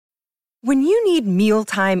When you need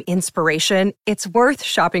mealtime inspiration, it's worth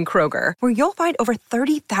shopping Kroger, where you'll find over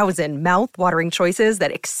 30,000 mouth-watering choices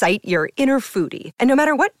that excite your inner foodie. And no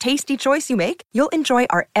matter what tasty choice you make, you'll enjoy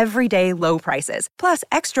our everyday low prices, plus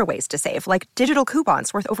extra ways to save, like digital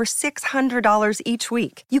coupons worth over $600 each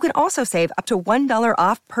week. You can also save up to $1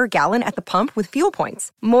 off per gallon at the pump with fuel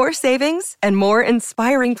points. More savings and more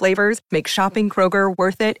inspiring flavors make shopping Kroger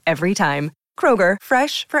worth it every time. Kroger,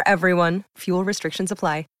 fresh for everyone. Fuel restrictions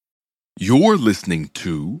apply. You're listening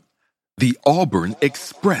to the Auburn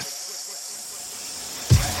Express.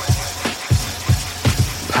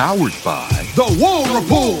 Powered by the War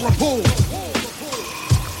Report.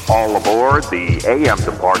 All aboard the AM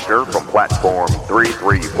departure from platform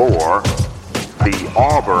 334, the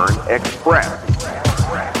Auburn Express.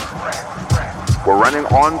 We're running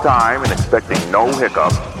on time and expecting no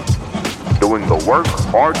hiccups, doing the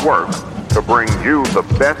hard work, to bring you the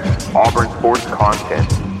best Auburn sports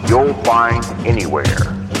content you'll find anywhere.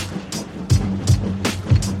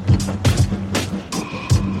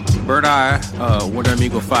 Bird Eye, Winter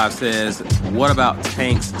Amigo 5 says, what about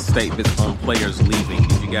Tank's statements on players leaving?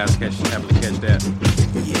 Did you guys happen to catch that?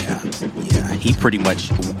 Yeah. He pretty much,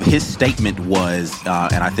 his statement was,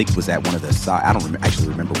 and I think it was at one of the, I don't actually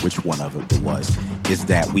remember which one of it was, is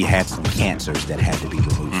that we had some cancers that had to be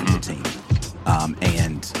removed from the team.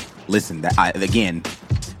 And listen, again,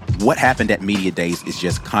 what happened at Media Days is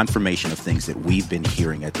just confirmation of things that we've been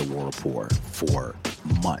hearing at the War Report for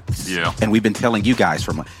months. Yeah. And we've been telling you guys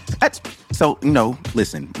for months. So,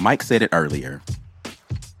 listen, Mike said it earlier,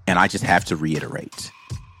 and I just have to reiterate.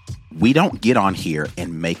 We don't get on here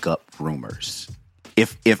and make up rumors.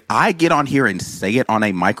 If I get on here and say it on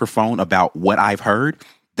a microphone about what I've heard,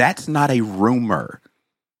 that's not a rumor.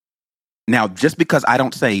 Now, just because I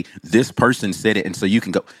don't say this person said it and so you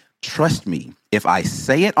can go, trust me, if I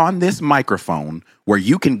say it on this microphone where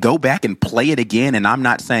you can go back and play it again and I'm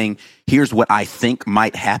not saying here's what I think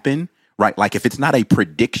might happen, right? Like if it's not a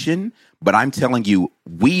prediction, but I'm telling you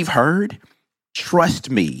we've heard,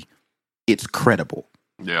 trust me, it's credible.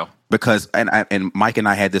 Yeah. Because, and Mike and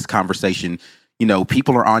I had this conversation,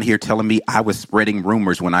 people are on here telling me I was spreading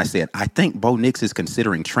rumors when I said, I think Bo Nix is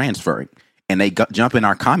considering transferring. And they jump in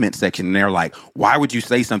our comment section and they're like, why would you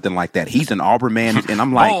say something like that? He's an Auburn man. And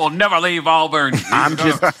I'm like, oh, never leave Auburn. He's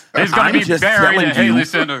going to be buried at Haley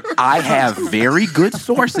Center. I have very good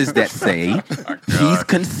sources that say he's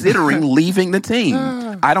considering leaving the team.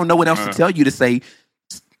 I don't know what else to tell you to say.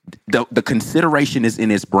 The consideration is in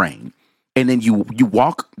his brain. And then you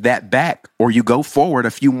walk that back or you go forward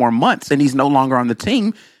a few more months and he's no longer on the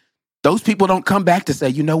team. Those people don't come back to say,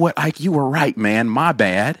 you know what, Ike, you were right, man. My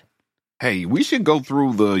bad. Hey, we should go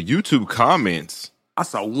through the YouTube comments. I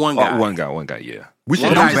saw one guy. One guy, yeah. We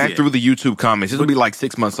should go back through the YouTube comments. It'll be like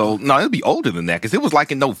 6 months old. No, it'll be older than that because it was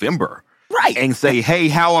like in November. Right. And say, hey,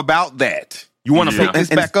 how about that? You want to pick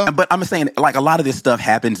this back up? But I'm saying, like, a lot of this stuff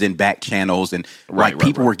happens in back channels. And,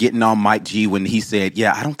 people were getting on Mike G when he said,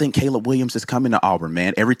 yeah, I don't think Caleb Williams is coming to Auburn,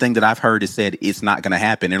 man. Everything that I've heard is said it's not going to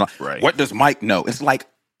happen. And what does Mike know? It's like,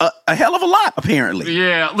 a hell of a lot, apparently.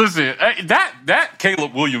 Yeah, listen, that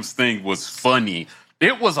Caleb Williams thing was funny.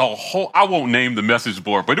 It was a whole, I won't name the message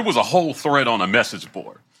board, but it was a whole thread on a message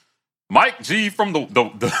board. Mike G from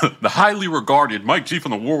the highly regarded Mike G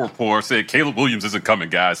from the War Report said Caleb Williams isn't coming,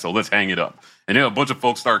 guys, so let's hang it up. And then a bunch of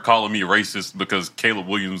folks started calling me racist because Caleb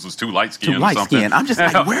Williams was too light-skinned or something. I'm just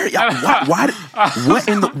like, where?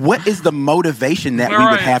 What is the motivation that we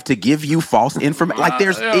would have to give you false information? Like,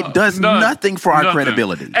 it does nothing for our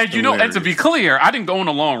credibility. And and to be clear, I didn't go on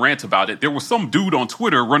a long rant about it. There was some dude on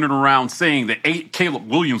Twitter running around saying that Caleb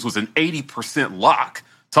Williams was an 80% lock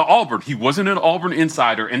to Auburn. He wasn't an Auburn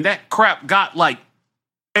insider, and that crap got like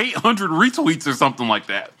 800 retweets or something like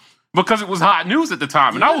that because it was hot news at the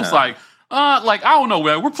time. And I was like, I don't know,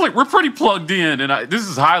 man. We're pretty plugged in, and I think this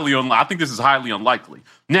is highly unlikely.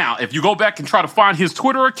 Now, if you go back and try to find his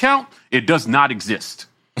Twitter account, it does not exist.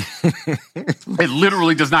 It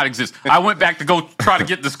literally does not exist. I went back to go try to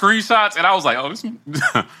get the screenshots, and I was like, oh,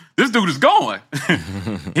 this dude is going.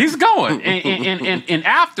 He's going. And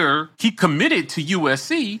after he committed to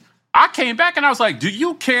USC, I came back and I was like, do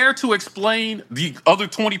you care to explain the other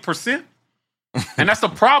 20%? And that's the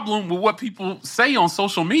problem with what people say on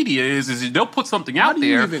social media is they'll put something out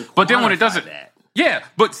there, but then when it doesn't,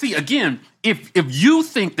 but see, again, if you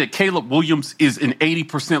think that Caleb Williams is an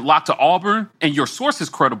 80% lock to Auburn and your source is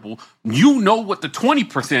credible, you know what the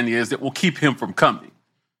 20% is that will keep him from coming.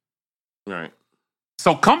 Right.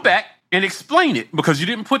 So come back and explain it because you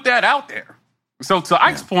didn't put that out there. So to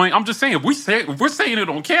Ike's point, I'm just saying, if we're saying it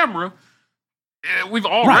on camera, we've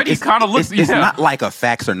already kind of looked. It's not like a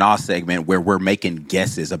facts or not segment where we're making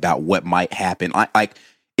guesses about what might happen. Like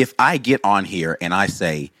if I get on here and I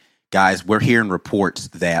say, guys, we're hearing reports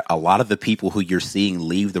that a lot of the people who you're seeing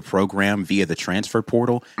leave the program via the transfer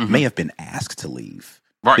portal may have been asked to leave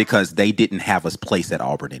because they didn't have a place at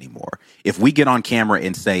Auburn anymore. If we get on camera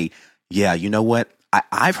and say, yeah, you know what?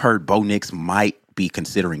 I've heard Bo Nix might be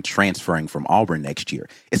considering transferring from Auburn next year.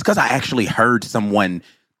 It's because I actually heard someone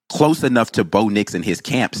close enough to Bo Nix and his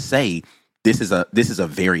camp say this is a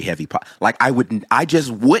very heavy like I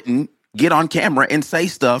just wouldn't get on camera and say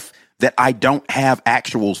stuff that I don't have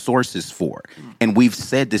actual sources for. And we've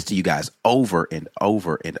said this to you guys over and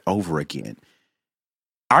over and over again.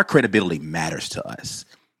 Our credibility matters to us.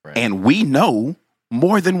 Right. And we know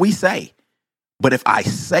more than we say. But if I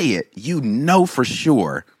say it, you know for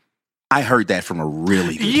sure I heard that from a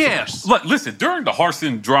really good source. Look, listen, during the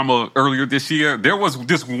Harsin drama earlier this year, there was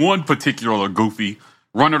this one particular goofy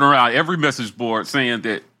running around every message board saying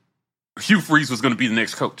that Hugh Freeze was going to be the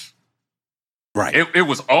next coach. Right. It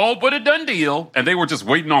was all but a done deal, and they were just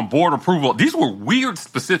waiting on board approval. These were weird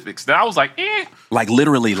specifics that I was like, Like,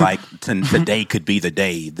 literally, like, today could be the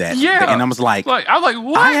day that... Yeah. And I was like, what?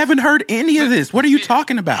 I haven't heard any of this. What are you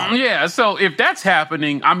talking about? Yeah, so if that's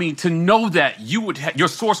happening, I mean, to know that you would your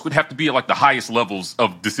source would have to be at, like, the highest levels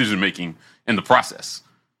of decision-making in the process.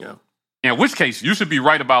 Yeah. In which case, you should be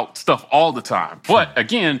right about stuff all the time. But,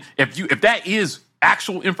 again, if that is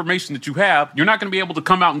actual information that you have, you're not going to be able to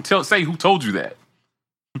come out and say who told you that.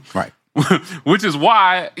 Right. Which is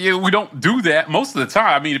why we don't do that most of the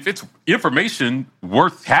time. I mean, if it's information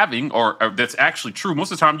worth having or that's actually true,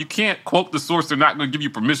 most of the time you can't quote the source. They're not going to give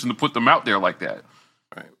you permission to put them out there like that.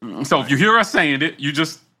 Right. So if you hear us saying it, you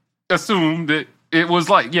just assume that it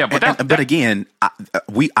was like, yeah. But again,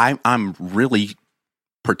 I'm really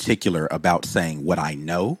particular about saying what I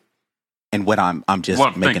know. And what I'm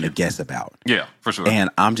just making a guess about. Yeah, for sure. And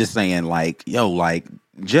I'm just saying, like,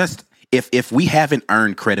 just if we haven't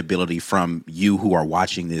earned credibility from you who are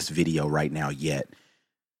watching this video right now yet,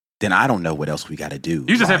 then I don't know what else we got to do.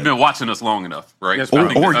 You just haven't been watching us long enough, right?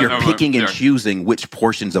 Or you're picking and choosing which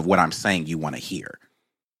portions of what I'm saying you want to hear.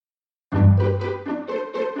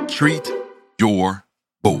 Treat your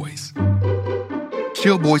boys.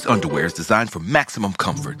 Chill Boys underwear is designed for maximum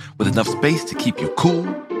comfort with enough space to keep you cool,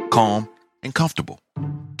 calm, and comfortable.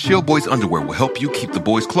 Chill Boys underwear will help you keep the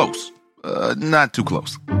boys close. Not too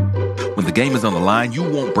close. When the game is on the line, you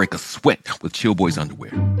won't break a sweat with Chill Boys underwear.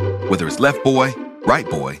 Whether it's left boy, right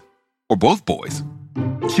boy, or both boys,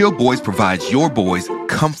 Chill Boys provides your boys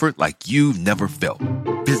comfort like you've never felt.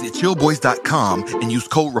 Visit chillboys.com and use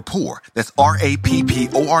code RAPPORT, that's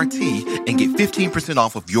RAPPORT, and get 15%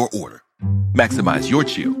 off of your order. Maximize your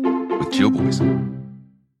chill with Chill Boys.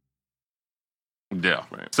 Yeah.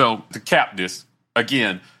 Right. So to cap this,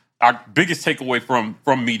 again, our biggest takeaway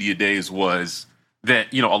from Media Days was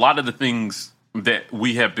that, a lot of the things that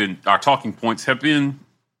we have been, our talking points have been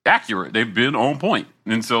accurate. They've been on point.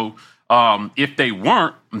 And so if they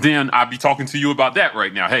weren't, then I'd be talking to you about that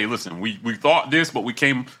right now. Hey, listen, we thought this, but we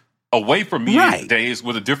came away from Media Days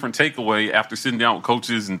with a different takeaway after sitting down with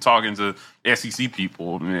coaches and talking to SEC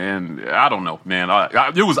people. And I don't know, man.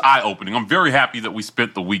 It was eye-opening. I'm very happy that we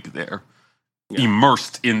spent the week there.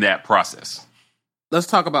 Immersed in that process. Let's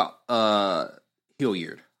talk about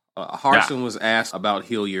Hilliard. Harsin was asked about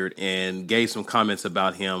Hilliard and gave some comments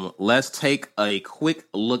about him. Let's take a quick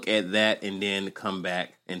look at that and then come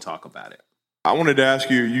back and talk about it. I wanted to ask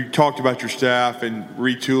you, you talked about your staff and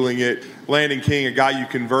retooling it. Landon King, a guy you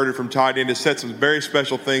converted from tight end, has said some very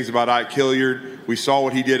special things about Ike Hilliard. We saw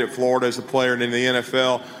what he did at Florida as a player and in the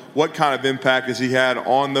NFL. What kind of impact has he had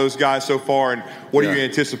on those guys so far, and what do you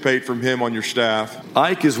anticipate from him on your staff?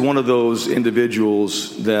 Ike is one of those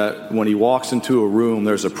individuals that when he walks into a room,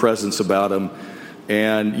 there's a presence about him,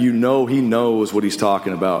 and he knows what he's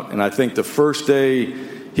talking about. And I think the first day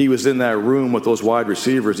he was in that room with those wide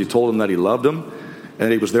receivers, he told them that he loved them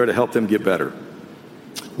and he was there to help them get better.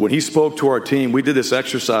 When he spoke to our team, we did this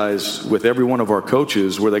exercise with every one of our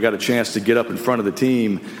coaches where they got a chance to get up in front of the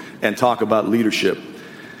team and talk about leadership.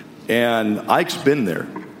 And Ike's been there.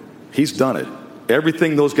 He's done it.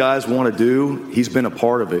 Everything those guys want to do, he's been a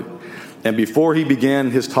part of it. And before he began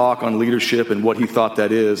his talk on leadership and what he thought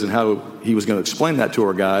that is and how he was going to explain that to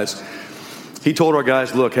our guys, he told our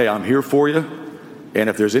guys, look, hey, I'm here for you. And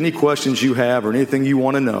if there's any questions you have or anything you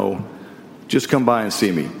want to know, just come by and see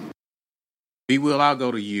me. B. Will, I'll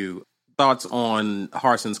go to you. Thoughts on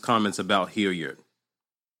Harsin's comments about Hilliard?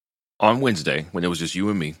 On Wednesday, when it was just you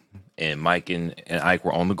and me, and Mike and Ike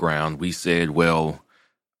were on the ground, we said, well,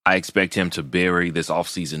 I expect him to bury this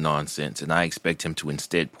offseason nonsense, and I expect him to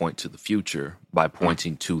instead point to the future by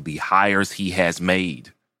pointing to the hires he has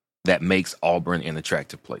made that makes Auburn an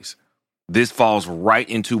attractive place. This falls right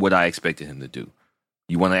into what I expected him to do.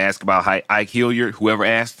 You want to ask about Ike Hilliard? Whoever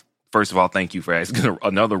asked, first of all, thank you for asking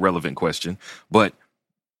another relevant question. But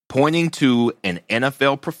pointing to an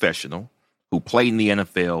NFL professional who played in the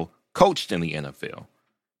NFL, coached in the NFL,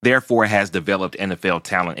 therefore has developed NFL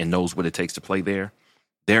talent and knows what it takes to play there,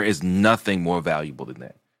 there is nothing more valuable than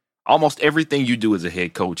that. Almost everything you do as a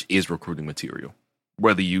head coach is recruiting material,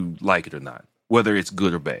 whether you like it or not, whether it's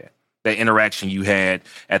good or bad. That interaction you had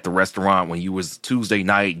at the restaurant when you was Tuesday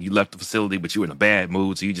night and you left the facility, but you were in a bad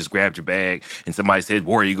mood, so you just grabbed your bag and somebody said,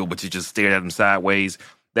 "Where you go?" but you just stared at them sideways.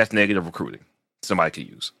 That's negative recruiting. Somebody could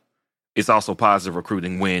use. It's also positive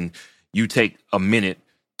recruiting when you take a minute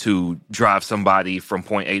to drive somebody from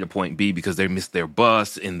point A to point B because they missed their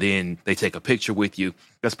bus and then they take a picture with you.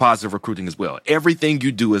 That's positive recruiting as well. Everything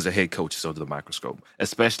you do as a head coach is under the microscope,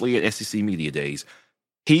 especially at SEC Media Days.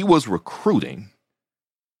 He was recruiting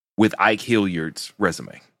with Ike Hilliard's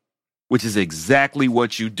resume, which is exactly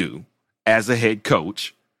what you do as a head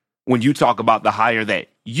coach when you talk about the hire that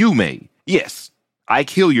you made. Yes, Ike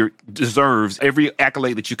Hilliard deserves every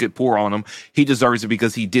accolade that you could pour on him. He deserves it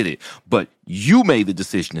because he did it. But you made the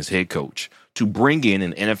decision as head coach to bring in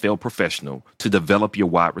an NFL professional to develop your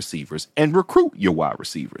wide receivers and recruit your wide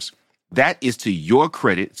receivers. That is to your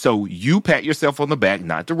credit. So you pat yourself on the back,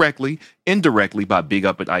 not directly, indirectly by big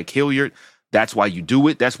up at Ike Hilliard. That's why you do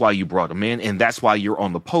it. That's why you brought him in. And that's why you're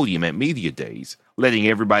on the podium at Media Days, letting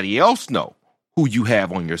everybody else know who you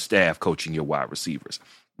have on your staff coaching your wide receivers.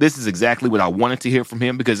 This is exactly what I wanted to hear from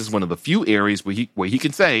him because it's one of the few areas where he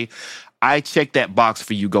can say, I checked that box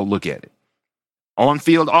for you. Go look at it.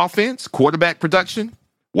 On-field offense, quarterback production,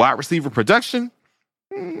 wide receiver production,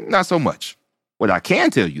 not so much. What I can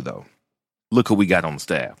tell you, though, look who we got on the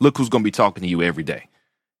staff. Look who's going to be talking to you every day.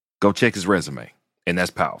 Go check his resume. And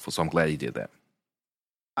that's powerful. So I'm glad he did that.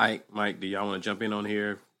 Mike, do y'all want to jump in on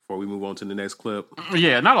here before we move on to the next clip?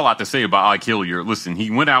 Yeah, not a lot to say about Ike Hilliard. Listen,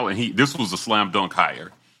 he went out and this was a slam dunk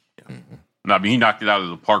hire. Mm-hmm. I mean, he knocked it out of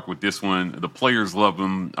the park with this one. The players love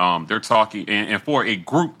him. They're talking. And for a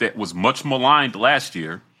group that was much maligned last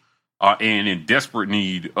year and in desperate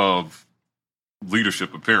need of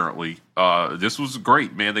leadership, apparently, this was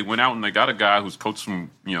great, man. They went out and they got a guy who's coached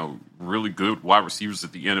some, really good wide receivers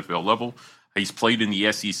at the NFL level. He's played in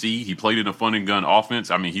the SEC. He played in a fun and gun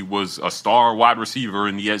offense. I mean, he was a star wide receiver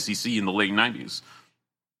in the SEC in the late 90s,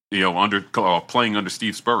 playing under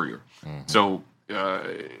Steve Spurrier. Mm-hmm. So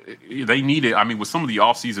they needed, with some of the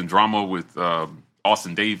offseason drama with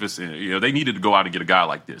Austin Davis, and they needed to go out and get a guy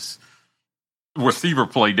like this. Receiver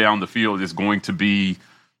play down the field is going to be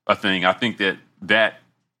a thing. I think that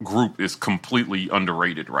group is completely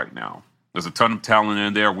underrated right now. There's a ton of talent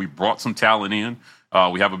in there. We brought some talent in.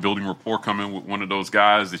 We have a building report coming with one of those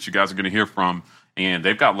guys that you guys are going to hear from, and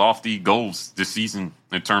they've got lofty goals this season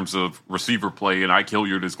in terms of receiver play, and Ike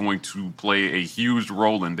Hilliard is going to play a huge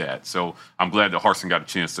role in that. So I'm glad that Harsin got a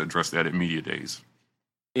chance to address that at Media Days.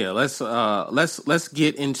 Yeah, let's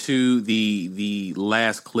get into the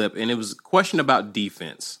last clip, and it was a question about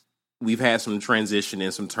defense. We've had some transition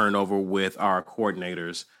and some turnover with our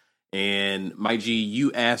coordinators. And Mike G,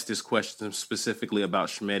 you asked this question specifically about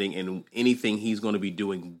Schmedding and anything he's going to be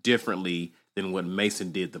doing differently than what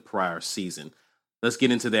Mason did the prior season. Let's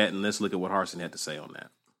get into that and let's look at what Harsin had to say on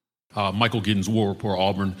that. Michael Giddens, War Report,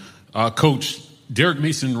 Auburn. Coach, Derek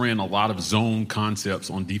Mason ran a lot of zone concepts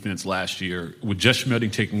on defense last year. With Jess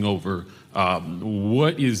Schmedding taking over,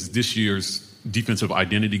 what is this year's defensive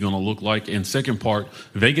identity going to look like? And second part,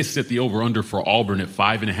 Vegas set the over-under for Auburn at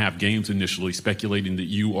 5.5 games initially, speculating that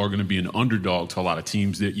you are going to be an underdog to a lot of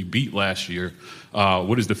teams that you beat last year.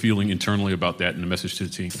 What is the feeling internally about that and the message to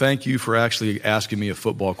the team? Thank you for actually asking me a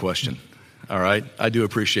football question. All right. I do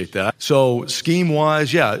appreciate that. So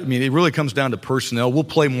scheme-wise, it really comes down to personnel. We'll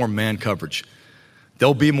play more man coverage.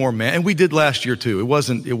 There'll be more man. And we did last year, too. It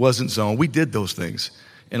wasn't zone. We did those things.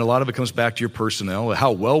 And a lot of it comes back to your personnel,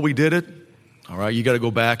 how well we did it. All right, you got to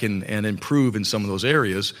go back and improve in some of those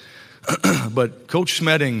areas. But Coach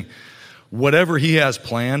Schmedding, whatever he has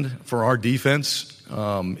planned for our defense,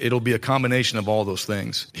 it'll be a combination of all those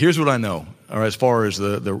things. Here's what I know, all right, as far as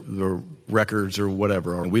the records or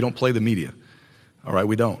whatever. We don't play the media, all right,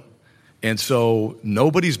 we don't. And so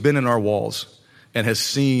nobody's been in our walls and has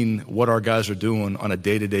seen what our guys are doing on a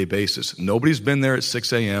day-to-day basis. Nobody's been there at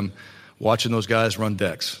 6 a.m. watching those guys run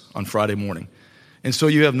decks on Friday morning. And so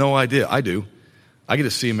you have no idea. I do. I get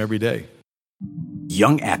to see them every day.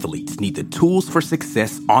 Young athletes need the tools for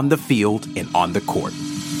success on the field and on the court.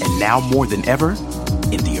 And now more than ever,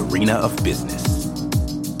 in the arena of business.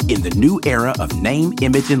 In the new era of name,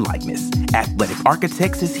 image, and likeness, Athletic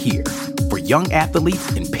Architects is here for young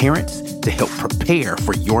athletes and parents to help prepare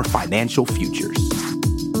for your financial futures.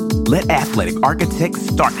 Let Athletic Architects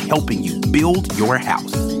start helping you build your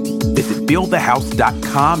house. Visit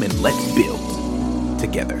buildthehouse.com and let's build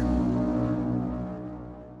together.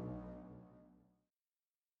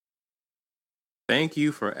 Thank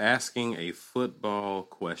you for asking a football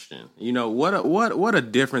question. You know what a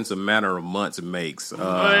difference a matter of months makes.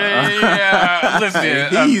 Yeah, listen,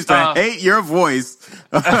 he used to hate your voice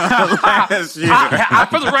last year.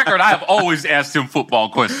 For the record, I have always asked him football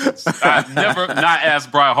questions. I've never not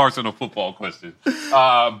asked Brian Harsin a football question.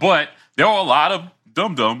 But there are a lot of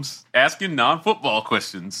dum-dums asking non-football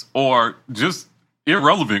questions or just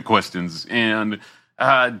irrelevant questions, and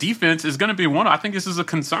defense is going to be one. I think this is a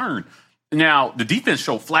concern. Now, the defense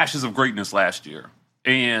showed flashes of greatness last year,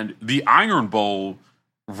 and the Iron Bowl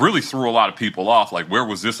really threw a lot of people off. Like, where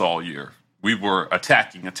was this all year? We were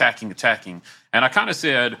attacking. And I kind of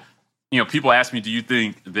said, people asked me, do you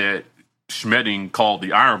think that Schmedding called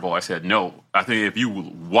the Iron Bowl? I said, no. I think if you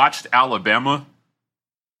watched Alabama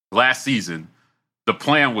last season, the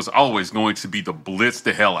plan was always going to be to blitz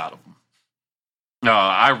the hell out of them.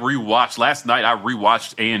 Last night, I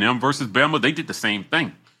rewatched A&M versus Bama. They did the same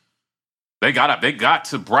thing. They got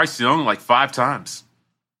to Bryce Young like 5 times.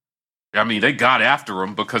 I mean, they got after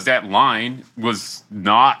him because that line was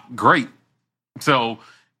not great. So,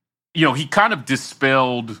 he kind of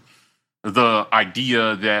dispelled the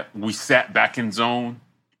idea that we sat back in zone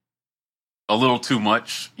a little too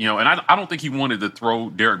much. And I don't think he wanted to throw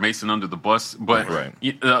Derek Mason under the bus. But right.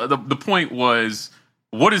 The point was,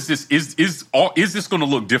 what is this? Is this going to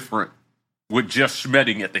look different with Jeff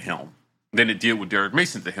Schmedding at the helm than it did with Derek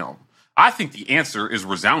Mason at the helm? I think the answer is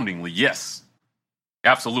resoundingly yes.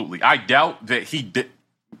 Absolutely. I doubt that he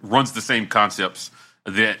runs the same concepts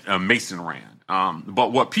that Mason ran.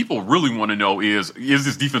 But what people really want to know is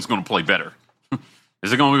this defense going to play better?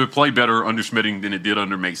 Is it going to play better under Schmedding than it did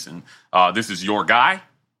under Mason? This is your guy.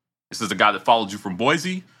 This is the guy that followed you from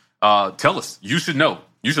Boise. Tell us. You should know.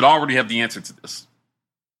 You should already have the answer to this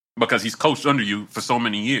because he's coached under you for so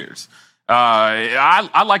many years.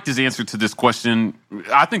 I liked his answer to this question.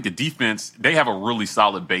 I think the defense, they have a really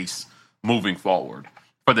solid base moving forward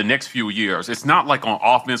for the next few years. It's not like on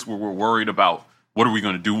offense where we're worried about what are we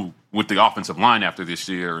going to do with the offensive line after this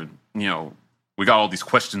year. And, we got all these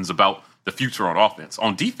questions about the future on offense.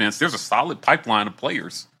 On defense, there's a solid pipeline of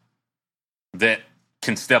players that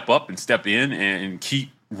can step up and step in and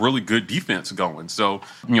keep really good defense going. So,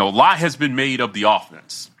 a lot has been made of the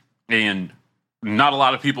offense. And not a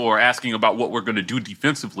lot of people are asking about what we're going to do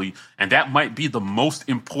defensively, and that might be the most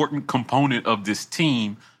important component of this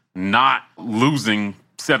team not losing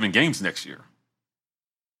 7 games next year.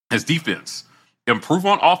 As defense, improve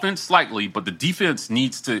on offense slightly, but the defense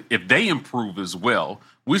needs to, if they improve as well,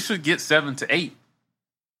 we should get 7 to 8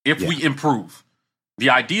 if we improve. The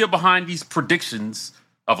idea behind these predictions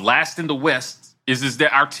of last in the West is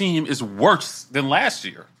that our team is worse than last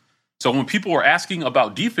year. So when people are asking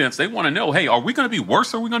about defense, they want to know, hey, are we going to be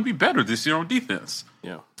worse or are we going to be better this year on defense?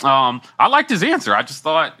 Yeah. I liked his answer. I just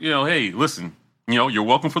thought, hey, listen, you're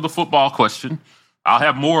welcome for the football question. I'll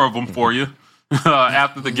have more of them for you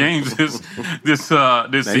after the games this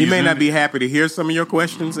season. He may not be happy to hear some of your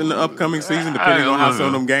questions in the upcoming season, depending on how some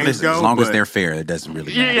of them games go. As long as they're fair, it doesn't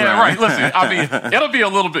really matter. Yeah, right. Listen, I mean, it'll be a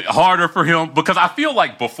little bit harder for him because I feel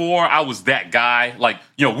like before I was that guy. Like,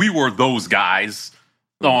 we were those guys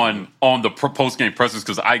on the post-game pressers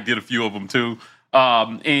because I did a few of them too.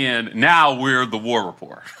 And now we're the war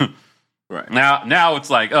report. Right. Now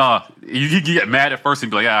it's like, you get mad at first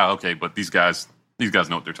and be like, okay, but these guys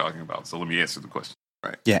know what they're talking about. So let me answer the question.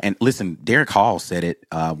 Right. Yeah, and listen, Derek Hall said it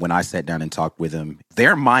when I sat down and talked with him.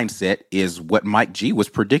 Their mindset is what Mike G was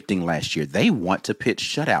predicting last year. They want to pitch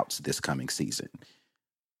shutouts this coming season.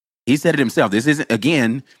 He said it himself. This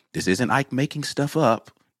isn't Ike making stuff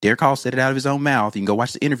up. Derek Hall said it out of his own mouth. You can go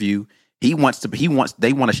watch the interview. They want to pitch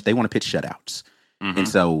shutouts. Mm-hmm. And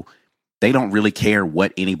so they don't really care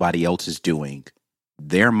what anybody else is doing.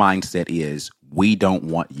 Their mindset is, we don't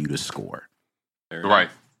want you to score. Right.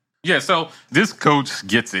 Yeah, so this coach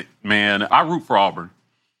gets it, man. I root for Auburn.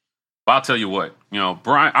 But I'll tell you what,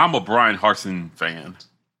 I'm a Brian Harsin fan.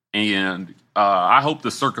 And I hope the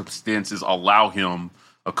circumstances allow him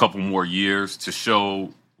a couple more years to show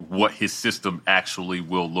what his system actually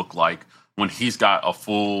will look like when he's got a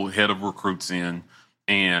full head of recruits in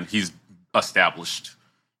and he's established.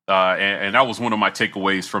 And that was one of my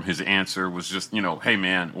takeaways from his answer was just, hey,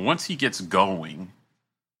 man, once he gets going,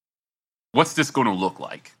 what's this going to look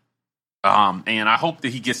like? And I hope that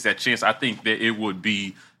he gets that chance. I think that it would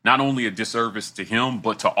be not only a disservice to him,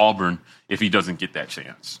 but to Auburn if he doesn't get that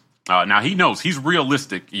chance. Now, he knows. He's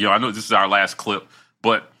realistic. I know this is our last clip,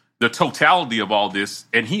 but the totality of all this,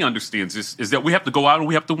 and he understands this, is that we have to go out and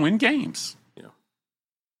we have to win games. Yeah.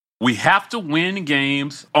 We have to win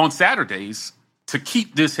games on Saturdays to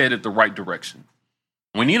keep this headed the right direction.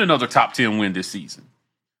 We need another top 10 win this season.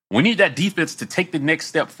 We need that defense to take the next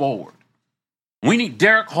step forward. We need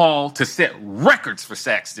Derek Hall to set records for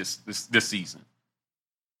sacks this season.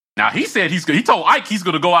 Now, he said he told Ike he's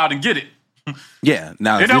going to go out and get it. Yeah.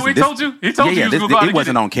 Now, you know what he told you? He told you he was going to go out and get it. It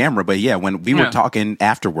wasn't on camera, but yeah, when we were talking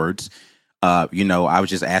afterwards, I was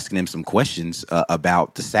just asking him some questions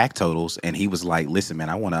about the sack totals, and he was like, listen,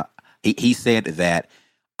 man, he said that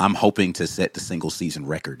I'm hoping to set the single season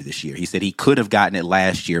record this year. He said he could have gotten it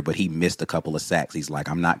last year, but he missed a couple of sacks. He's like,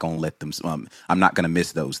 I'm not going to let them, I'm not going to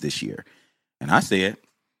miss those this year. And I said,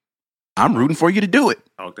 I'm rooting for you to do it.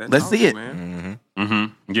 Okay, let's see it. Man. Mm-hmm.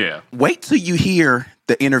 Mm-hmm. Yeah. Wait till you hear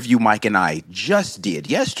the interview Mike and I just did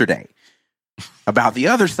yesterday about the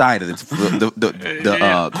other side of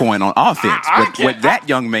the coin on offense. What that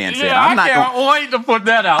young man said. I can't wait to put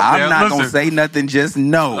that out there. I'm not going to say nothing. Just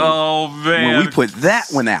know. Oh, man. When we put that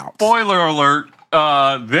one out. Spoiler alert.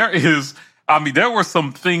 There were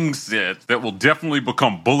some things said that will definitely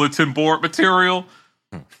become bulletin board material.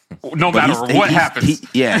 No matter what happens.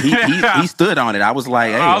 He stood on it. I was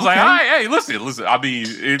like, hey, listen. I mean,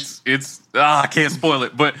 it's I can't spoil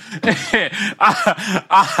it, but Isaac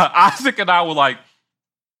and I were like,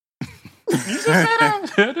 you just say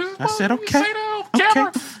that? I said, okay. Say that on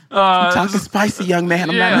camera? I'm talking spicy, young man.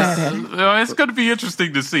 I'm not mad at it. It's going to be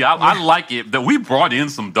interesting to see. I like it that we brought in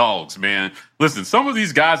some dogs, man. Listen, some of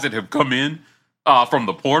these guys that have come in from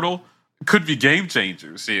the portal could be game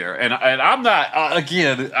changers here. And I'm not,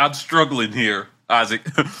 I'm struggling here, Isaac.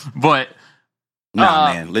 But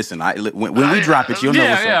man, listen, when we drop it, you'll know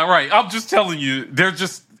what's up. Yeah, right. I'm just telling you,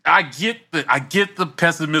 I get the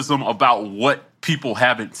pessimism about what people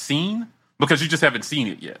haven't seen because you just haven't seen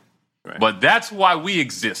it yet. Right. But that's why we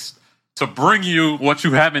exist, to bring you what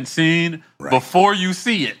you haven't seen before you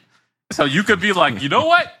see it. So you could be like, you know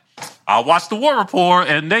what? I watched the War Report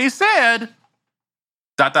and they said ...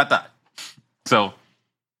 So,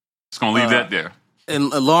 just going to leave that there. And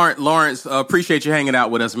Lawrence, appreciate you hanging out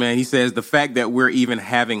with us, man. He says, the fact that we're even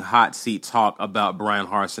having hot seat talk about Brian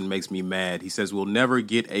Harsin makes me mad. He says, we'll never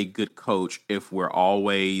get a good coach if we're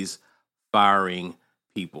always firing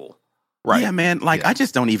people. Right. Yeah, man. I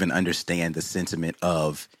just don't even understand the sentiment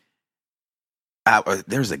of,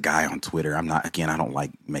 there's a guy on Twitter. I don't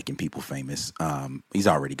like making people famous. He's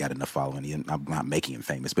already got enough following. I'm not making him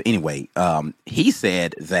famous. But anyway, he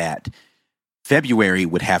said that February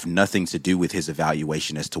would have nothing to do with his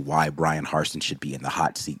evaluation as to why Brian Harsin should be in the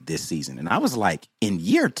hot seat this season. And I was like, in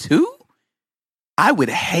year 2? I would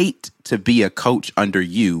hate to be a coach under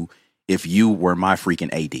you if you were my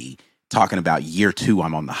freaking AD talking about year 2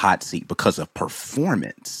 I'm on the hot seat because of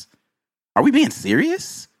performance. Are we being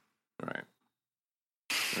serious? Right.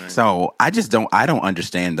 So I don't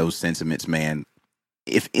understand those sentiments, man.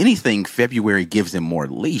 If anything, February gives him more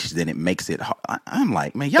leash than it makes it. I'm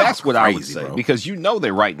like, man, y'all that's what crazy, I would say. Bro. Because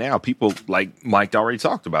that right now, people like Mike already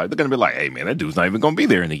talked about it. They're going to be like, hey, man, that dude's not even going to be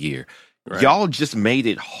there in a year. Right. Y'all just made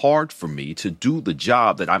it hard for me to do the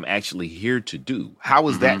job that I'm actually here to do. How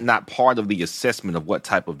is that not part of the assessment of what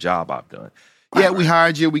type of job I've done? Yeah, we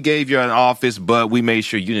hired you. We gave you an office, but we made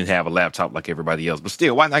sure you didn't have a laptop like everybody else. But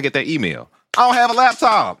still, why not get that email? I don't have a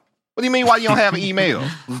laptop. What do you mean why you don't have an email?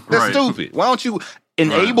 That's stupid. Why don't you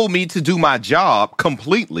enable me to do my job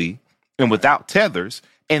completely and without tethers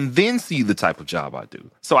and then see the type of job I do?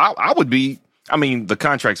 So I would be, the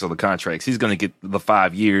contracts are the contracts. He's going to get the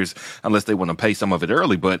 5 years unless they want to pay some of it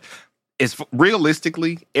early. But it's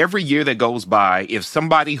realistically, every year that goes by, if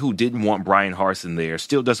somebody who didn't want Brian Harsin there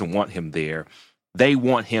still doesn't want him there, they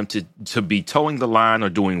want him to be towing the line or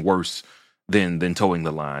doing worse than towing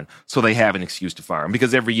the line. So they have an excuse to fire him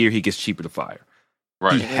because every year he gets cheaper to fire.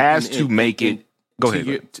 Right. He has to make it. Go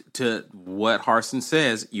ahead. To what Harsin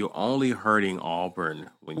says, you're only hurting Auburn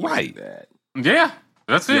when you do that. Yeah,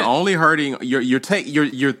 that's it. You're only hurting.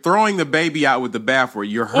 You're throwing the baby out with the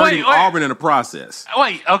bathwater. You're hurting Auburn in the process.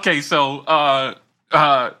 Wait. Okay. So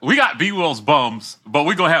we got B. Will's bums, but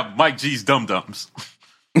we're gonna have Mike G's dum dums.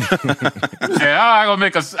 I'm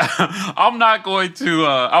not going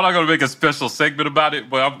to make a special segment about it,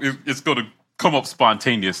 but it's going to come up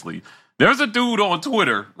spontaneously. There's a dude on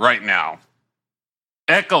Twitter right now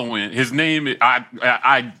echoing his name.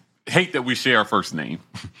 I hate that we share a first name,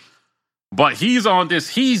 but he's on this.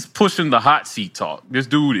 He's pushing the hot seat talk. This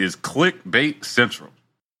dude is clickbait central.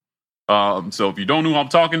 So if you don't know who I'm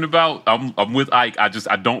talking about, I'm with Ike. I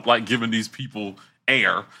don't like giving these people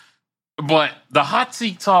air. But the hot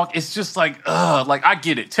seat talk is just like I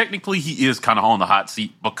get it. Technically, he is kind of on the hot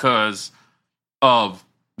seat because of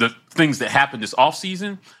the things that happened this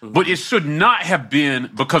offseason, but it should not have been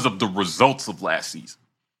because of the results of last season.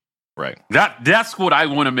 Right. That's what I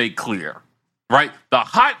want to make clear, right? The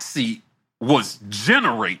hot seat was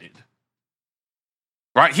generated,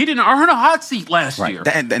 right? He didn't earn a hot seat last year.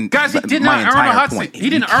 Guys, he did not earn a hot seat. He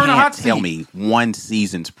didn't earn a hot seat. Tell me one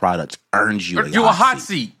season's product earns you a hot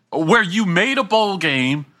seat where you made a bowl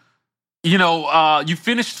game. You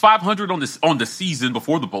finished 500 on the season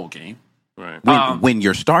before the bowl game. Right. When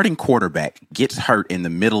your starting quarterback gets hurt in the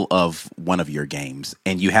middle of one of your games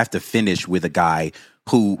and you have to finish with a guy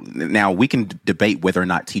who, now we can debate whether or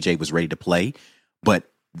not TJ was ready to play, but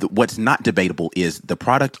what's not debatable is the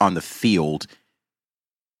product on the field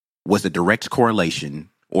was a direct correlation,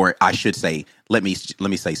 or I should say, let me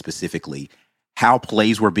say specifically, how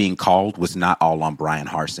plays were being called was not all on Brian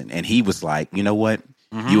Harsin. And he was like, you know what?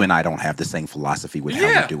 You and I don't have the same philosophy with how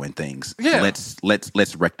we're doing things. Yeah.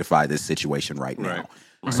 Let's rectify this situation right now.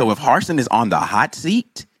 So if Harsin is on the hot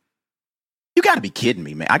seat, you got to be kidding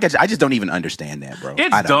me, man. I just don't even understand that, bro.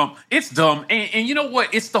 It's dumb. It's dumb. And you know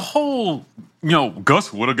what? It's the whole,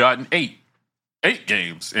 Gus would have gotten 8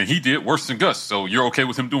 games, and he did worse than Gus. So you're okay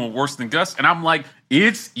with him doing worse than Gus? And I'm like,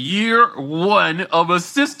 it's year 1 of a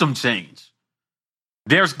system change.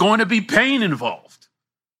 There's going to be pain involved.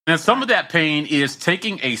 And some of that pain is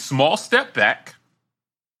taking a small step back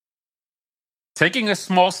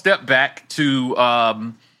to,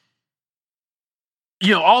 all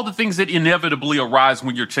the things that inevitably arise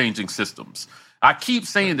when you're changing systems. I keep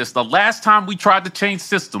saying this. The last time we tried to change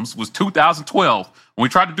systems was 2012. When we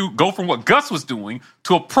tried to go from what Gus was doing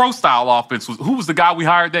to a pro-style offense. Who was the guy we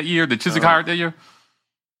hired that year, that Chiswick hired that year?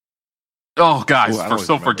 Oh, guys,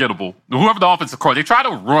 so forgettable. Whoever the offensive coordinator, they tried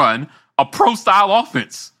to run a pro-style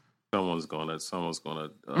offense. Someone's gonna.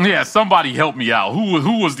 Yeah, somebody help me out.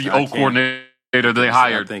 Who was the O coordinator they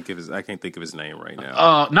hired? I can't think of his name right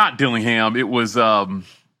now. Not Dillingham. It was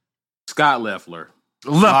Scott Loeffler.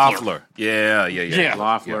 Loeffler. Yeah.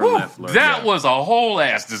 Loeffler. That was a whole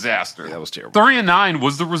ass disaster. Yeah, that was terrible. 3-9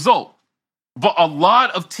 was the result. But a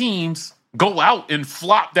lot of teams go out and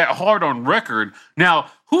flop that hard on record. Now,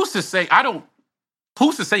 who's to say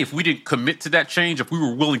if we didn't commit to that change, if we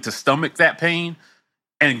were willing to stomach that pain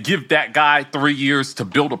and give that guy 3 years to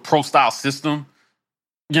build a pro-style system?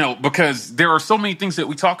 Because there are so many things that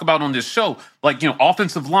we talk about on this show. Like,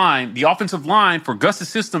 offensive line. The offensive line for Gus's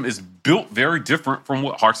system is built very different from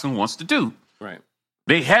what Harsin wants to do. Right.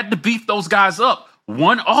 They had to beef those guys up.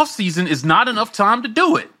 One offseason is not enough time to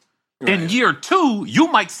do it. Right. In year 2, you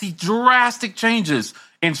might see drastic changes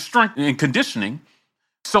in strength and conditioning.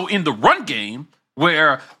 So in the run game,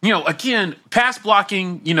 where, again, pass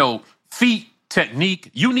blocking, feet, technique,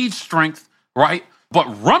 you need strength, right?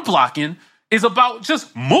 But run blocking is about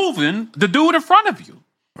just moving the dude in front of you.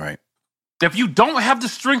 Right. If you don't have the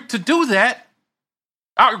strength to do that,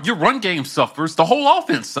 your run game suffers. The whole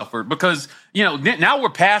offense suffered because, now we're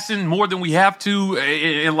passing more than we have to.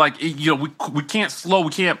 And we can't slow.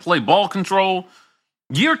 We can't play ball control.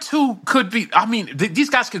 Year 2 could be, these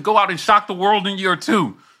guys could go out and shock the world in year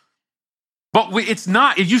 2. But it's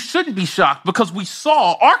not. You shouldn't be shocked because we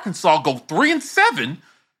saw Arkansas go 3-7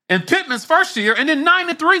 in Pittman's first year and then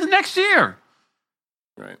 9-3 the next year.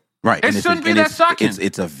 Right. It shouldn't be that shocking.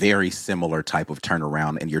 It's a very similar type of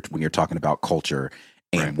turnaround, and when you're talking about culture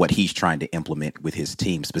and what he's trying to implement with his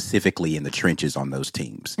team, specifically in the trenches on those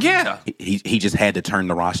teams. Yeah. He just had to turn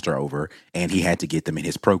the roster over, and he had to get them in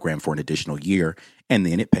his program for an additional year, and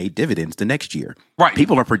then it paid dividends the next year. Right.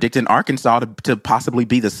 People are predicting Arkansas to possibly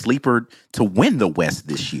be the sleeper to win the West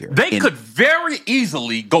this year. They could very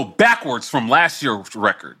easily go backwards from last year's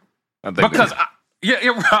record. Because...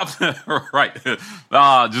 right.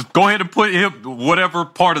 Just go ahead and put him, whatever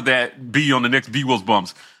part of that be on the next B Will's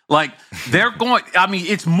bums. Like, they're going,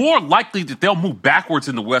 it's more likely that they'll move backwards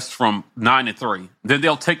in the West from 9-3 than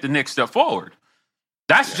they'll take the next step forward.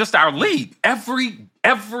 That's just our league. Every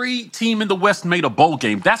team in the West made a bowl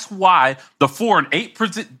game. That's why the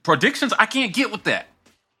 4-8 predictions, I can't get with that.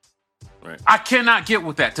 Right. I cannot get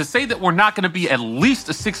with that. To say that we're not going to be at least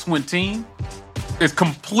a 6-win team is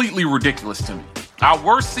completely ridiculous to me. Our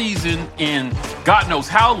worst season in God knows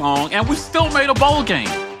how long, and we still made a bowl game.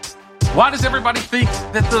 Why does everybody think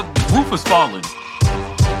that the roof is falling?